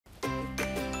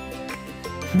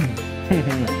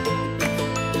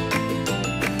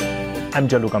I'm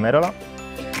Gianluca Merola.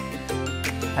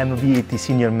 I'm a VAT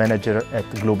Senior Manager at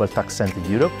Global Tax Center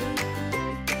Europe.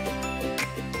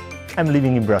 I'm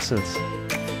living in Brussels.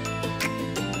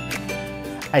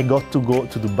 I got to go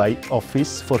to the Dubai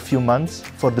office for a few months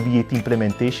for the VAT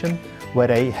implementation, where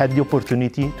I had the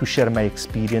opportunity to share my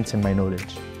experience and my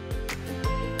knowledge.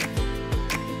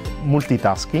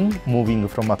 Multitasking, moving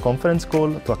from a conference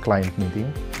call to a client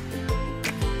meeting.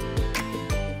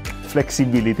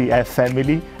 Flexibility, I have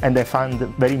family, and I found it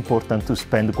very important to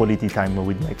spend quality time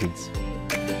with my kids.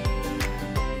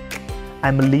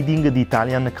 I'm leading the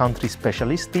Italian country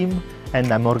specialist team,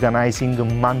 and I'm organizing a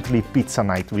monthly pizza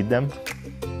night with them.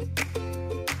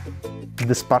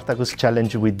 The Spartacus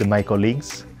challenge with my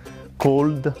colleagues,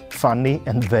 cold, funny,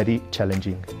 and very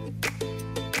challenging.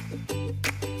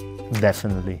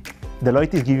 Definitely.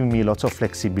 Deloitte is giving me lots of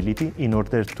flexibility in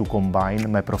order to combine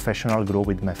my professional growth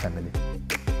with my family.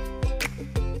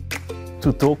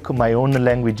 To talk my own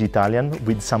language Italian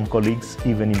with some colleagues,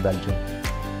 even in Belgium.